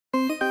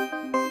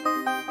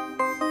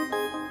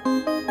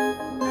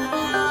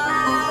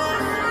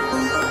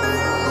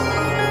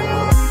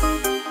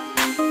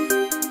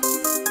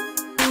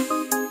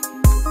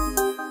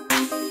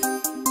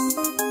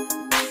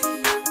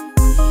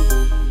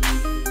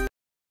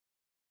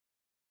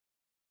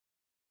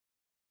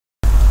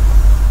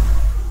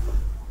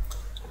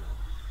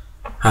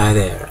Hi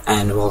there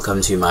and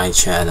welcome to my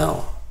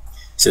channel.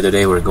 So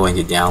today we're going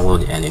to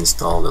download and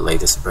install the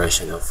latest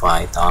version of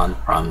Python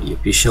from the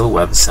official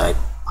website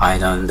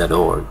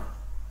python.org.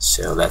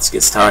 So let's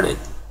get started.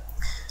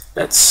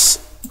 Let's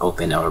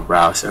open our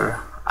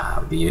browser.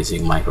 I'll be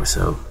using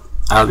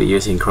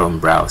Chrome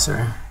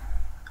browser.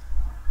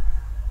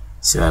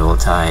 So I will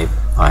type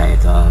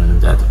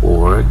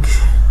python.org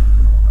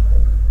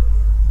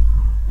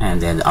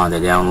and then on the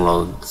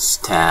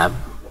downloads tab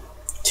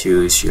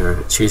choose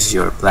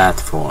your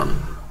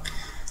platform.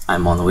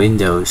 I'm on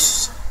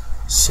Windows,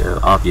 so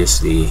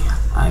obviously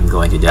I'm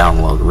going to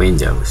download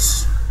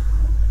Windows.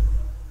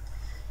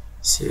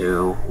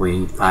 So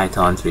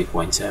Python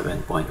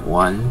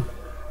 3.7.1,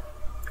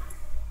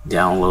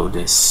 download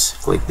this,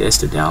 click this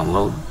to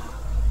download.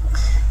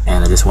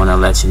 And I just want to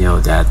let you know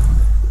that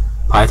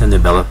Python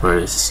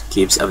developers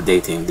keeps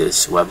updating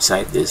this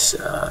website, this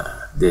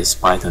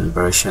Python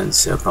version,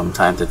 so from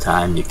time to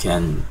time you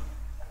can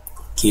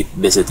keep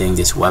visiting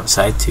this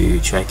website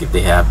to check if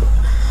they have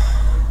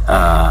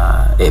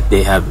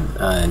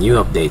new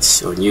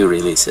updates or new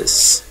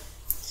releases.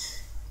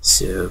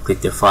 So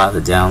click the file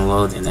to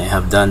download, and I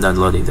have done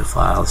downloading the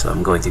file, so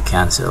I'm going to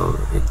cancel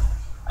it.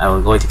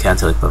 I'm going to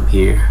cancel it from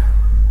here.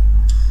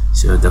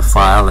 So the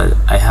file,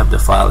 I have the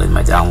file in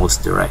my downloads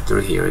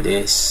directory. Here it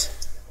is.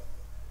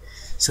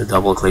 So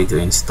double click to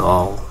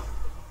install.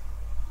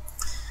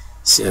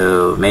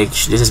 So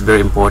this is very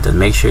important.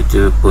 Make sure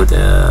to put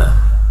a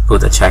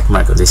check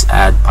mark on this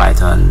add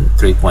Python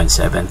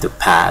 3.7 to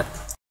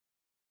path,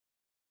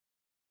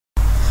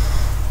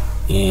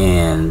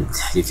 and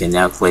you can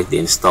now click the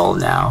install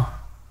now.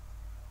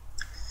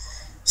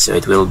 So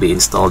it will be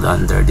installed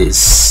under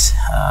this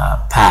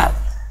path.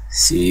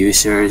 So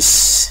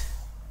users,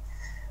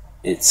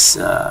 it's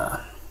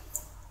not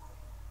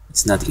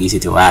easy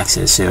to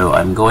access, so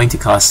I'm going to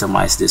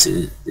customize this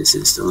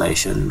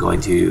installation. I'm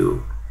going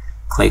to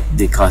click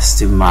the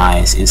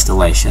customize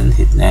installation,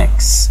 hit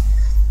next,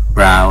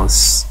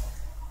 browse,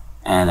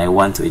 and I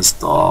want to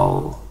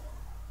install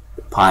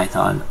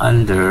Python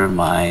under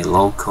my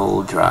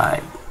local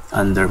drive,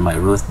 under my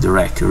root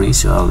directory.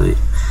 So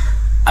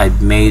I've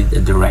made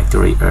a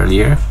directory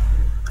earlier.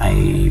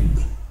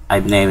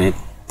 I've named it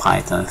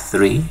Python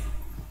 3,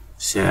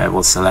 so I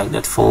will select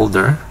that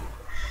folder.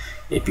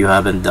 If you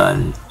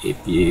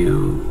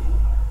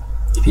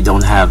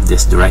don't have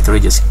this directory,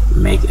 just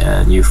make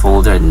a new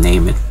folder and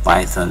name it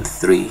Python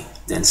 3,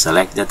 then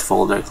select that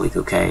folder, click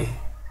OK,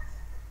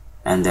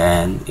 and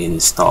then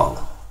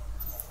install.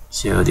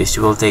 So this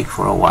will take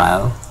for a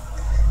while,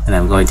 and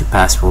I'm going to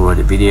fast forward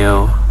the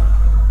video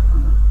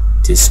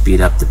to speed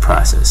up the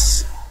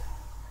process.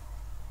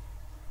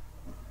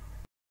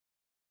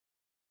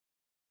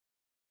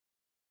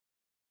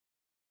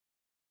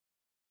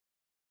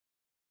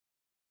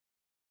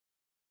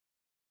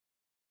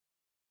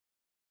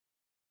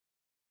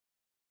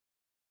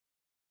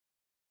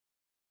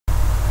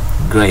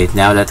 Great,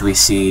 now that we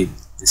see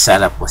the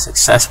setup was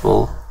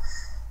successful,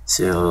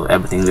 so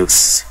everything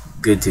looks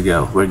good to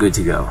go. We're good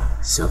to go.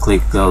 So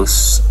click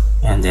close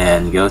and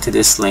then go to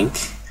this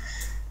link.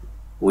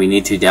 We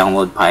need to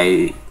download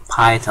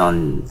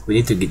Python. We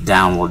need to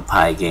download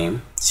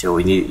Pygame. So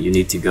you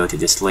need to go to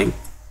this link.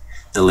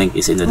 The link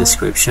is in the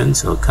description.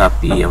 So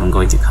copy. I'm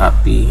going to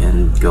copy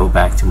and go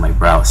back to my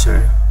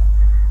browser.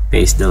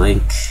 Paste the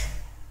link.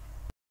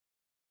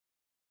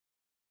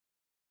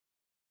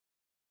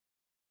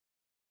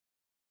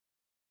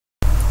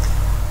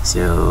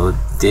 So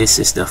this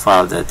is the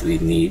file that we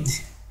need.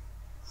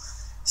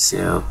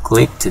 So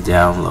click to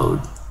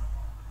download.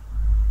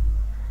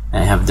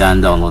 I have done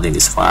downloading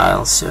this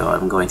file, so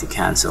I'm going to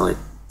cancel it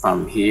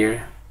from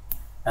here.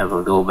 I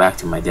will go back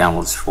to my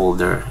downloads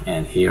folder,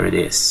 and here it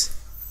is.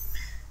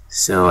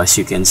 So as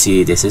you can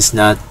see, this is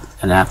not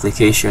an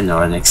application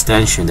or an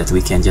extension that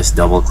we can just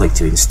double click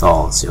to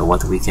install. So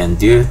what we can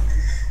do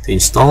to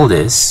install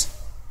this,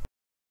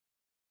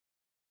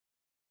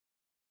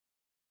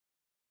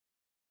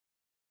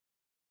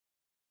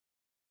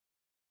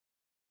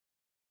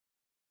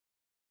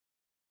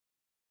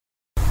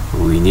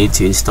 we need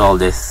to install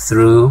this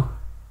through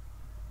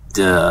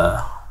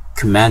the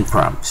command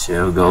prompt.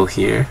 So go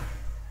here,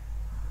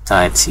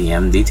 type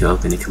cmd to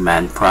open the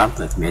command prompt.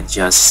 Let me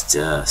adjust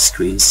the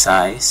screen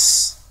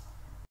size.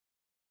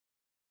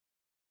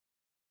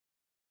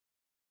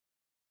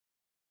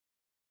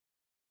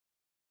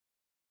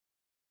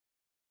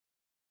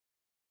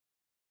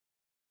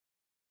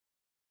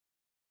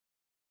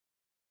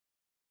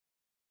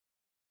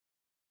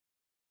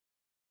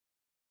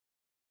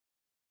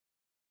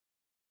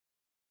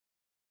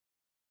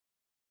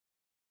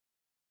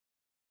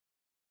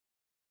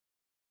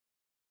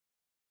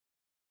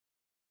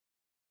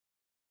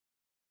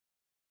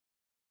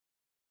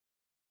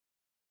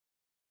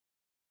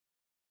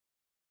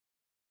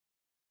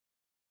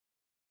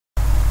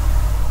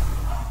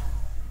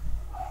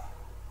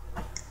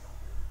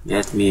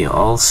 Let me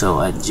also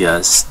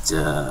adjust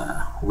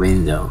the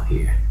window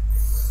here.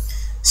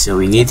 So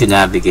we need to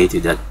navigate to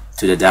the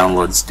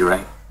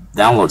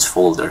downloads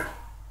folder.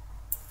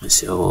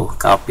 So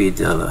copy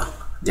the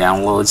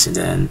downloads and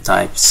then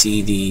type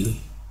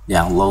cd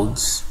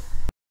downloads.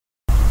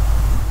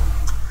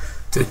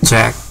 To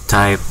check,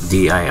 type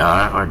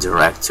dir or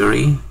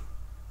directory,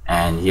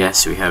 and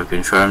yes, we have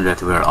confirmed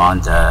that we're on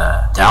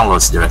the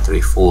downloads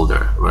directory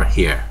folder. We're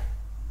here.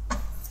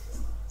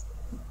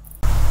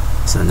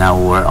 So now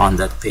we're on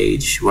that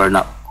page. We're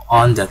not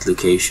on that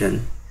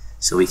location,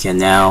 so we can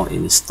now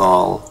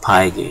install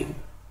Pygame.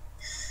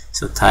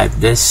 So type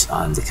this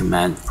on the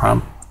command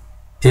prompt,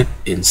 pip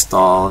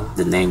install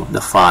the name of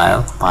the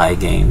file,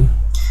 Pygame,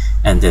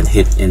 and then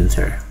hit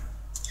enter.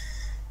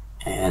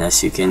 And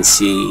as you can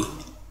see,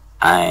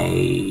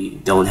 I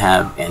don't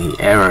have any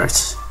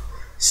errors.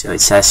 So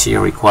it says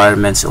here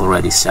requirements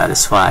already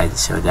satisfied.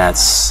 So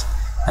that's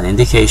an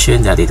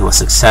indication that it was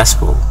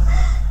successful.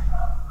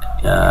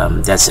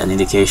 That's an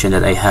indication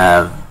that I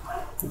have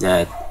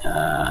that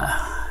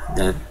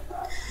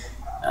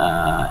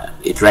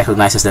it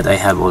recognizes that I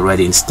have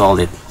already installed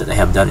it, that I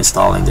have done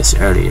installing this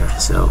earlier.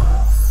 So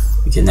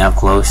we can now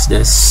close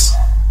this.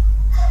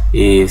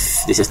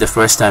 If this is the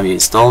first time you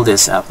install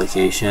this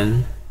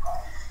application,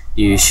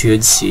 you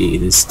should see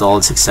it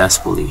installed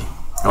successfully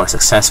or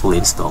successfully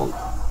installed.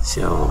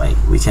 So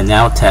we can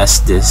now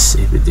test this.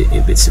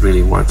 If it's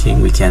really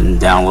working, we can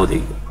download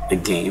a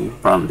game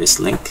from this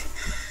link,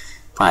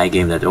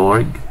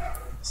 pygame.org.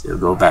 So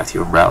go back to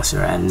your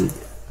browser and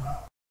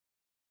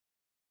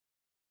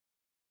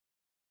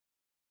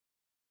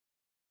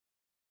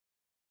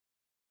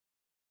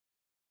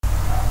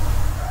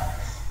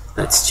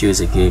let's choose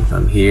a game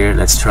from here.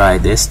 Let's try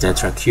this,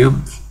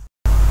 Tetracube.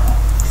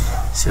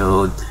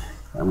 So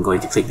I'm going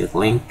to click the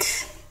link.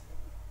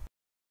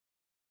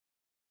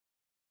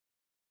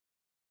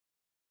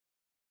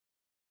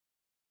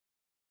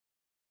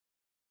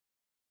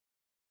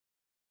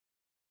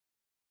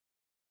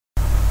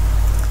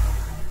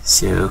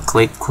 So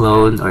click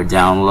clone or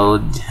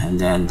download, and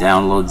then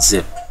download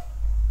zip.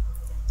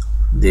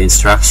 The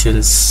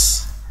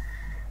instructions,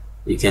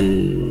 you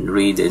can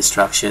read the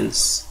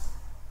instructions.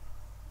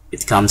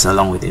 It comes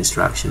along with the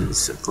instructions,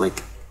 so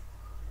click.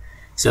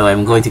 So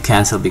I'm going to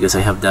cancel because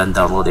I have done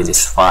downloading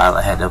this file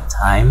ahead of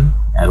time.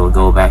 I will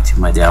go back to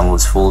my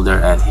downloads folder,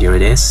 and here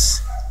it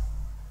is.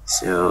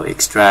 So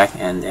extract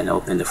and then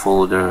open the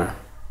folder.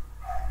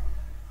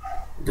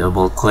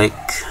 Double click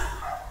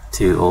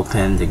to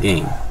open the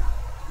game.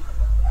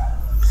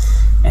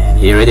 And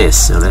here it is.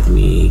 So let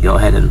me go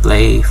ahead and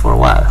play for a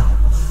while.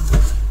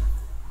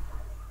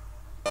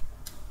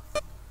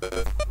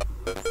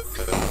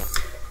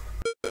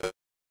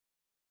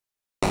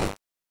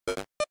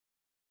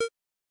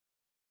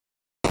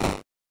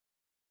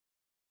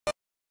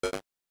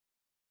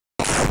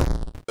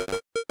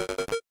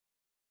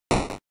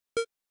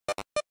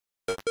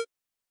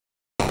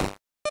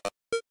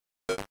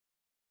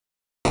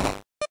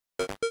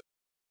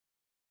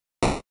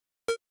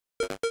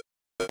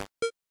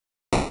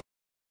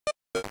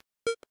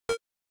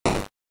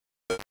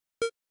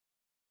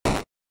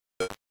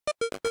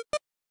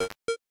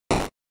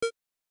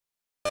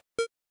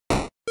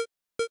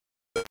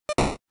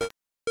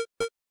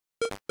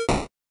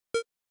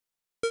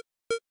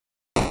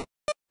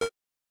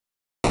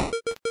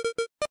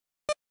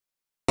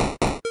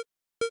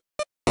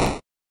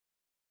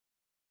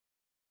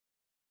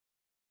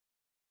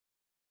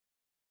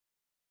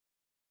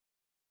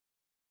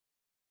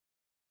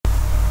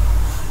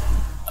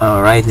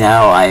 Right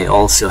now I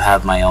also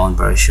have my own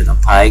version of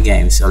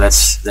Pygame, so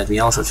let me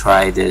also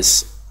try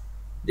this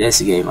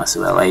game as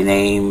well. I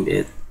named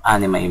it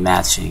Anime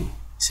Matching.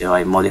 So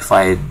I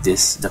modified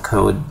the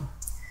code.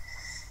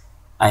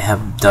 I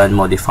have done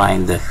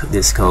modifying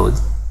this code,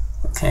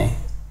 okay,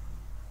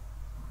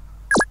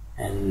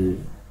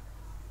 and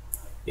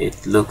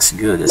it looks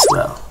good as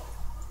well.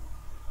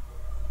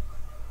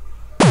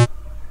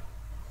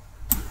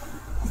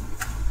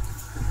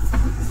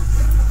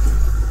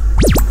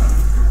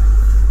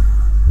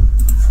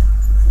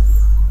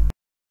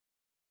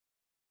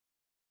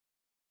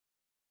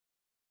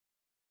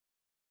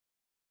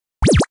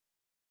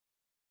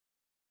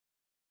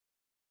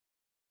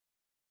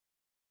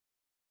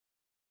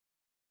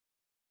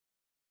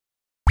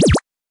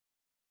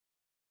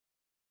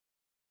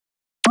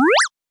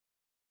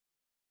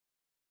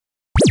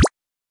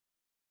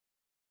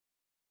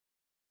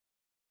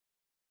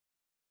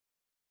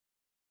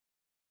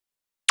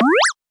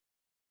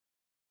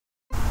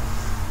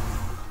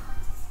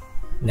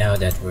 Now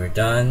that we're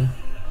done,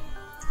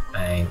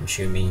 I'm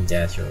assuming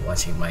that you're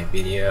watching my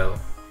video.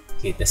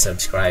 Hit the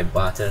subscribe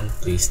button.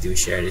 Please do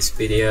share this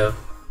video.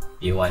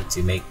 If you want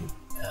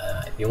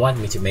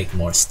me to make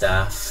more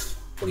stuff,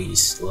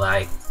 please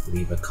like,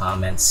 leave a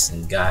comments,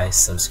 and guys,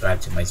 subscribe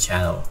to my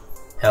channel.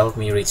 Help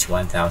me reach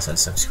 1,000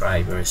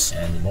 subscribers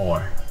and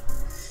more.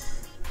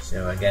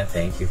 So again,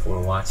 thank you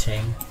for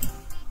watching.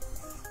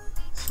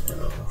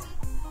 So